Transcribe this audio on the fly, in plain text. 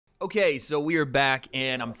Okay, so we are back,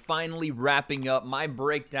 and I'm finally wrapping up my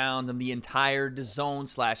breakdown of the entire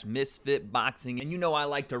DAZN/Misfit boxing. And you know I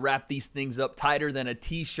like to wrap these things up tighter than a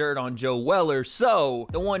t-shirt on Joe Weller. So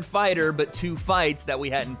the one fighter, but two fights that we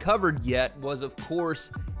hadn't covered yet was, of course,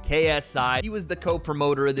 KSI. He was the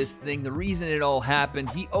co-promoter of this thing. The reason it all happened,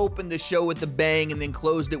 he opened the show with a bang and then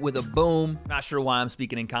closed it with a boom. Not sure why I'm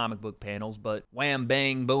speaking in comic book panels, but wham,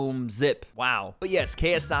 bang, boom, zip. Wow. But yes,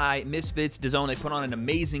 KSI, Misfits, DAZN, they put on an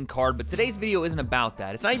amazing card, but today's video isn't about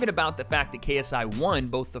that. It's not even about the fact that KSI won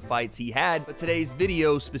both the fights he had, but today's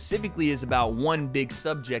video specifically is about one big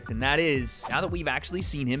subject, and that is, now that we've actually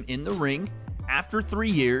seen him in the ring, after 3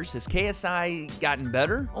 years, has KSI gotten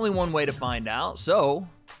better? Only one way to find out, so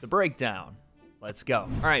the breakdown. Let's go.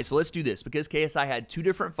 All right, so let's do this. Because KSI had two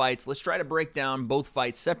different fights, let's try to break down both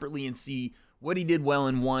fights separately and see what he did well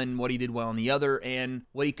in one, what he did well in the other, and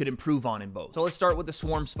what he could improve on in both. So let's start with the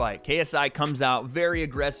Swarmz fight. KSI comes out very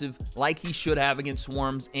aggressive, like he should have against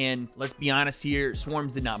Swarmz, and let's be honest here,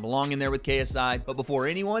 Swarmz did not belong in there with KSI, but before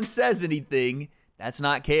anyone says anything, that's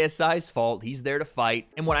not KSI's fault. He's there to fight.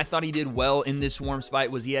 And what I thought he did well in this Swarmz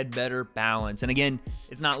fight was he had better balance. And again,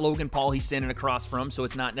 it's not Logan Paul he's standing across from, so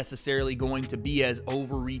it's not necessarily going to be as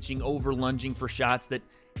overreaching, over-lunging for shots that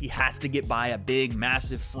he has to get by a big,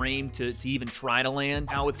 massive frame to even try to land.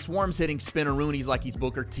 Now, with Swarmz hitting spinneroonies like he's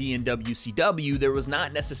Booker T in WCW, there was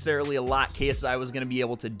not necessarily a lot KSI was going to be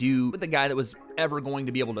able to do with a guy that was ever going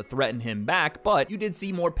to be able to threaten him back, but you did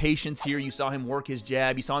see more patience here. You saw him work his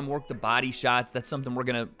jab. You saw him work the body shots. That's something we're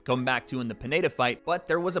going to come back to in the Pineda fight, but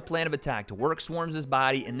there was a plan of attack to work Swarmz'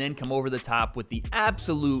 body and then come over the top with the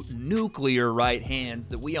absolute nuclear right hands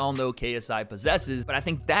that we all know KSI possesses, but I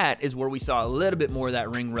think that is where we saw a little bit more of that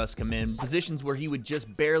ring rust come in. Positions where he would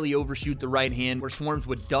just barely overshoot the right hand, where Swarmz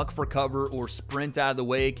would duck for cover or sprint out of the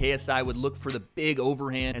way. KSI would look for the big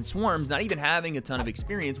overhand, and Swarmz, not even having a ton of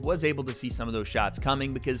experience, was able to see some of those shots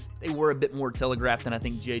coming because they were a bit more telegraphed than I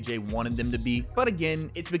think JJ wanted them to be. But again,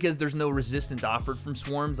 it's because there's no resistance offered from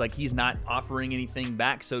Swarmz. Like, he's not offering anything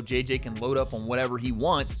back, so JJ can load up on whatever he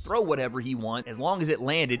wants, throw whatever he wants. As long as it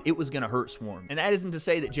landed, it was going to hurt Swarmz. And that isn't to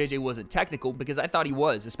say that JJ wasn't technical, because I thought he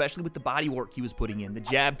was, especially with the body work he was putting in, the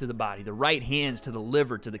jab to the body, the right hands to the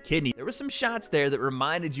liver, to the kidney. There were some shots there that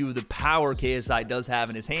reminded you of the power KSI does have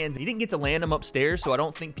in his hands. He didn't get to land them upstairs, so I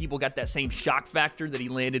don't think people got that same shock factor that he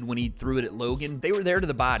landed when he threw it at Logan. They were there to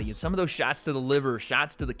the body, and some of those shots to the liver,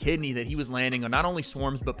 shots to the kidney that he was landing on not only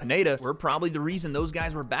Swarmz but Pineda were probably the reason those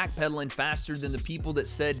guys were backpedaling faster than the people that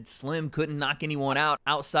said Slim couldn't knock anyone out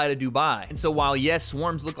outside of Dubai. And so while yes,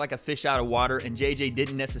 Swarmz looked like a fish out of water and JJ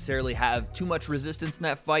didn't necessarily have too much resistance in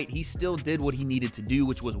that fight, he still did what he needed to do,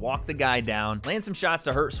 which was walk the guy down, land some shots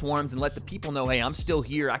to hurt Swarmz, and let the people know, hey, I'm still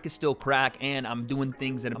here, I can still crack, and I'm doing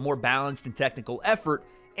things at a more balanced and technical effort,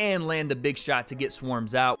 and land a big shot to get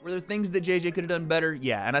Swarmz out. Were there things that JJ could have done better?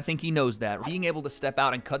 Yeah, and I think he knows that. Being able to step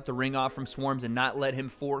out and cut the ring off from Swarmz and not let him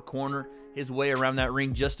four-corner his way around that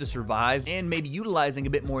ring just to survive, and maybe utilizing a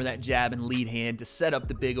bit more of that jab and lead hand to set up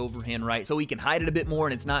the big overhand right so he can hide it a bit more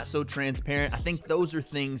and it's not so transparent. I think those are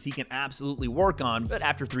things he can absolutely work on, but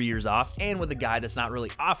after 3 years off, and with a guy that's not really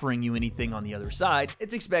offering you anything on the other side,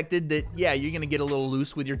 it's expected that, yeah, you're going to get a little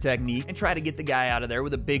loose with your technique and try to get the guy out of there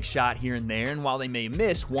with a big shot here and there, and while they may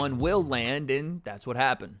miss, one will land, and that's what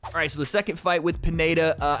happened. All right, so the second fight with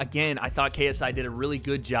Pineda, again, I thought KSI did a really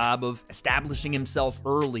good job of establishing himself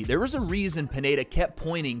early. There was a reason Pineda kept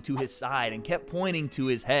pointing to his side and kept pointing to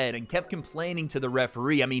his head and kept complaining to the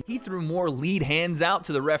referee. I mean, he threw more lead hands out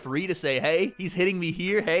to the referee to say, hey, he's hitting me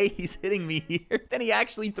here, hey, he's hitting me here, than he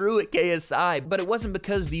actually threw at KSI. But it wasn't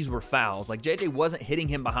because these were fouls. Like, JJ wasn't hitting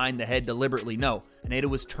him behind the head deliberately. No, Pineda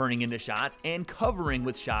was turning into shots and covering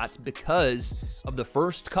with shots because of the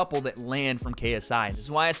first couple that land from KSI. And this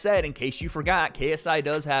is why I said, in case you forgot, KSI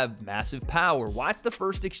does have massive power. Watch the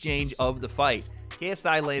first exchange of the fight.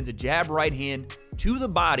 KSI lands a jab right hand to the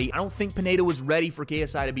body. I don't think Pineda was ready for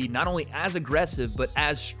KSI to be not only as aggressive, but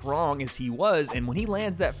as strong as he was. And when he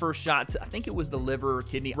lands that first shot, I think it was the liver or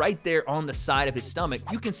kidney, right there on the side of his stomach,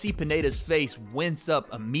 you can see Pineda's face wince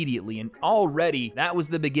up immediately. And already, that was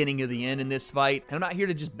the beginning of the end in this fight. And I'm not here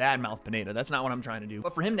to just badmouth Pineda. That's not what I'm trying to do.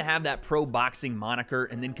 But for him to have that pro boxing moniker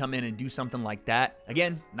and then come in and do something like that,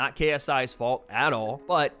 again, not KSI's fault at all,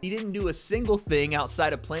 but he didn't do a single thing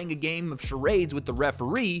outside of playing a game of charades with the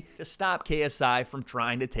referee to stop KSI from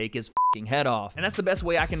trying to take his fucking head off. And that's the best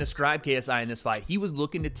way I can describe KSI in this fight. He was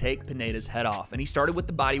looking to take Pineda's head off, and he started with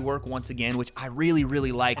the body work once again, which I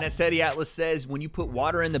really like. And as Teddy Atlas says, when you put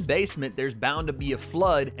water in the basement, there's bound to be a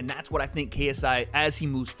flood, and that's what I think KSI, as he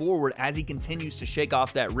moves forward, as he continues to shake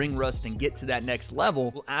off that ring rust and get to that next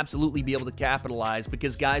level, will absolutely be able to capitalize,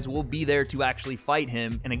 because guys will be there to actually fight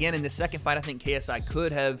him. And again, in the second fight, I think KSI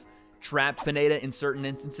could have trapped Pineda in certain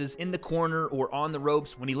instances in the corner or on the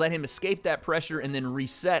ropes. When he let him escape that pressure and then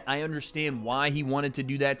reset, I understand why he wanted to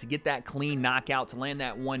do that, to get that clean knockout, to land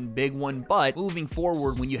that one big one. But moving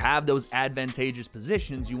forward, when you have those advantageous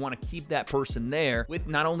positions, you want to keep that person there with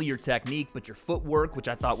not only your technique, but your footwork, which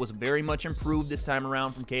I thought was very much improved this time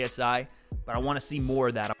around from KSI. But I want to see more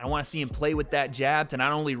of that. I want to see him play with that jab to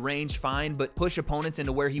not only range fine, but push opponents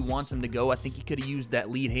into where he wants them to go. I think he could have used that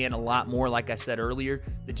lead hand a lot more, like I said earlier,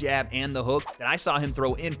 the jab and the hook that I saw him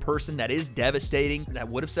throw in person. That is devastating. That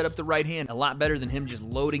would have set up the right hand a lot better than him just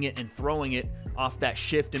loading it and throwing it off that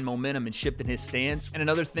shift in momentum and shifting his stance. And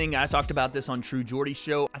another thing, I talked about this on True Jordy's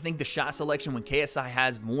show, I think the shot selection when KSI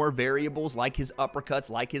has more variables, like his uppercuts,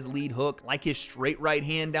 like his lead hook, like his straight right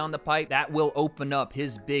hand down the pipe, that will open up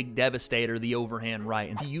his big devastator, the overhand right.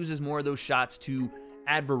 And he uses more of those shots to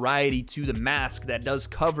add variety to the mask that does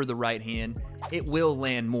cover the right hand. It will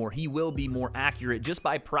land more. He will be more accurate just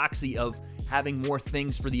by proxy of having more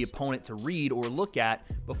things for the opponent to read or look at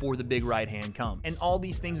before the big right hand comes. And all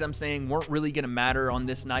these things I'm saying weren't really going to matter on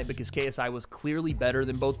this night because KSI was clearly better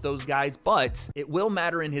than both those guys, but it will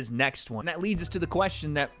matter in his next one. And that leads us to the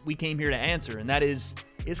question that we came here to answer, and that is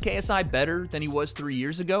KSI better than he was 3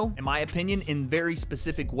 years ago? In my opinion, in very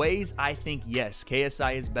specific ways, I think yes,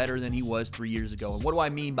 KSI is better than he was 3 years ago. And what do I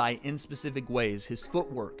mean by in specific ways? His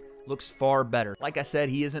footwork looks far better. Like I said,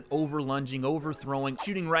 he isn't over lunging, overthrowing,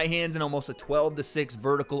 shooting right hands in almost a 12-6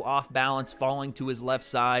 vertical off balance, falling to his left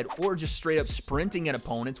side, or just straight up sprinting at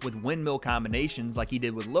opponents with windmill combinations like he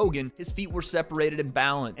did with Logan. His feet were separated and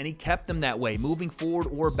balanced, and he kept them that way, moving forward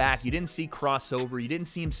or back. You didn't see crossover. You didn't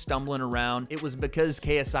see him stumbling around. It was because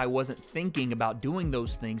KSI wasn't thinking about doing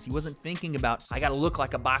those things. He wasn't thinking about, I got to look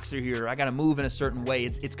like a boxer here. I got to move in a certain way.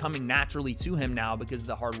 It's coming naturally to him now because of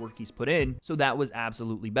the hard work he's put in. So that was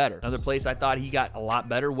absolutely better. Another place I thought he got a lot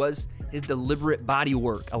better was his deliberate body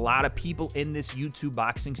work. A lot of people in this YouTube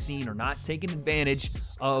boxing scene are not taking advantage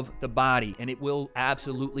of the body, and it will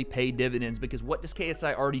absolutely pay dividends because what does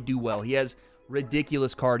KSI already do well? He has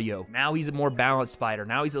ridiculous cardio. Now he's a more balanced fighter.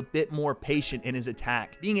 Now he's a bit more patient in his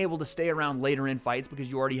attack. Being able to stay around later in fights because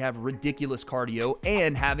you already have ridiculous cardio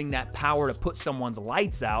and having that power to put someone's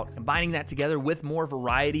lights out, combining that together with more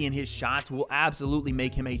variety in his shots will absolutely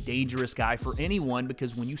make him a dangerous guy for anyone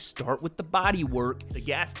because when you start with the body work, the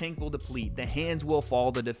gas tank will deplete, the hands will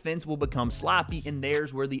fall, the defense will become sloppy, and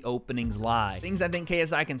there's where the openings lie. Things I think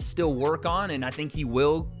KSI can still work on, and I think he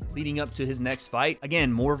will leading up to his next fight.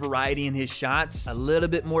 Again, more variety in his shots, a little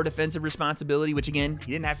bit more defensive responsibility, which again,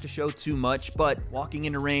 he didn't have to show too much, but walking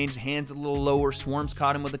into range, hands a little lower. Swarmz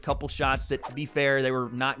caught him with a couple shots that, to be fair, they were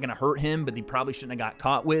not going to hurt him, but he probably shouldn't have got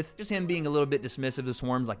caught with. Just him being a little bit dismissive of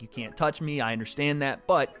Swarmz, like, you can't touch me. I understand that,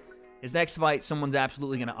 but his next fight, someone's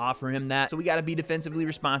absolutely going to offer him that. So we got to be defensively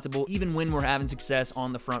responsible, even when we're having success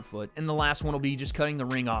on the front foot. And the last one will be just cutting the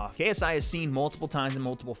ring off. KSI has seen multiple times in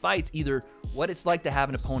multiple fights, either what it's like to have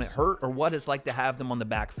an opponent hurt or what it's like to have them on the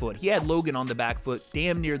back foot. He had Logan on the back foot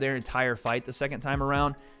damn near their entire fight the second time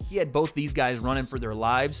around. He had both these guys running for their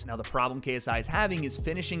lives. Now, the problem KSI is having is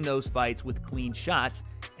finishing those fights with clean shots,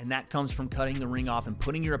 and that comes from cutting the ring off and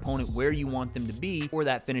putting your opponent where you want them to be for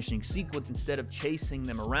that finishing sequence instead of chasing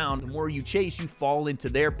them around. The more you chase, you fall into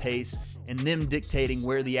their pace and them dictating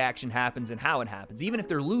where the action happens and how it happens. Even if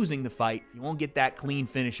they're losing the fight, you won't get that clean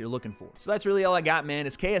finish you're looking for. So that's really all I got, man.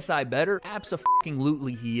 Is KSI better?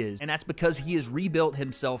 Abso-fucking-lutely he is. And that's because he has rebuilt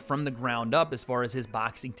himself from the ground up as far as his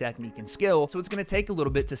boxing technique and skill. So it's going to take a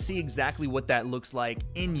little bit to see exactly what that looks like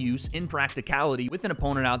in use, in practicality, with an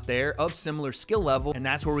opponent out there of similar skill level. And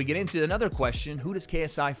that's where we get into another question. Who does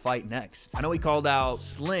KSI fight next? I know he called out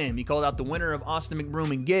Slim. He called out the winner of Austin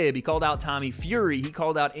McBroom and Gibb. He called out Tommy Fury. He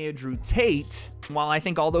called out Andrew Tate. While I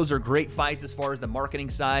think all those are great fights as far as the marketing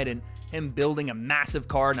side and him building a massive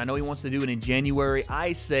card, and I know he wants to do it in January,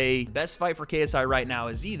 I say the best fight for KSI right now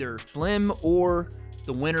is either Slim or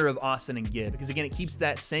the winner of Austin and Gibb, because again, it keeps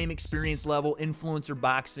that same experience level, influencer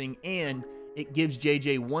boxing, and it gives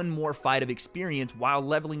JJ one more fight of experience while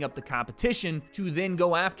leveling up the competition to then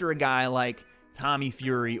go after a guy like Tommy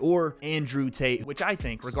Fury or Andrew Tate, which I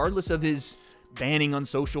think, regardless of his banning on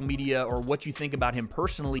social media or what you think about him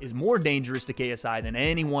personally is more dangerous to KSI than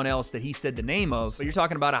anyone else that he said the name of. But you're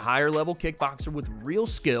talking about a higher level kickboxer with real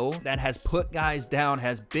skill that has put guys down,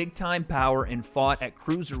 has big time power, and fought at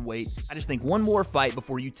cruiserweight. I just think one more fight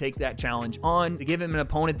before you take that challenge on to give him an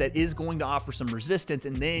opponent that is going to offer some resistance,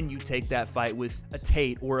 and then you take that fight with a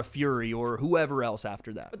Tate or a Fury or whoever else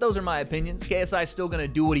after that. But those are my opinions. KSI is still going to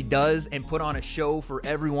do what he does and put on a show for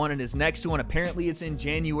everyone in his next one. Apparently it's in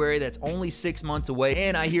January. That's only 6 months away.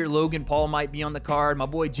 And I hear Logan Paul might be on the card. My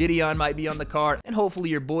boy Gideon might be on the card. And hopefully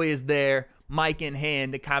your boy is there, mic in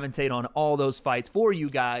hand, to commentate on all those fights for you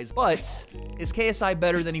guys. But is KSI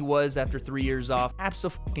better than he was after 3 years off?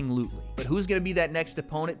 Absolutely. But who's going to be that next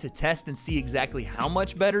opponent to test and see exactly how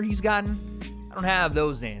much better he's gotten? I don't have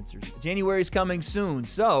those answers. January's coming soon,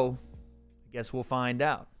 so I guess we'll find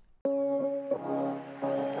out.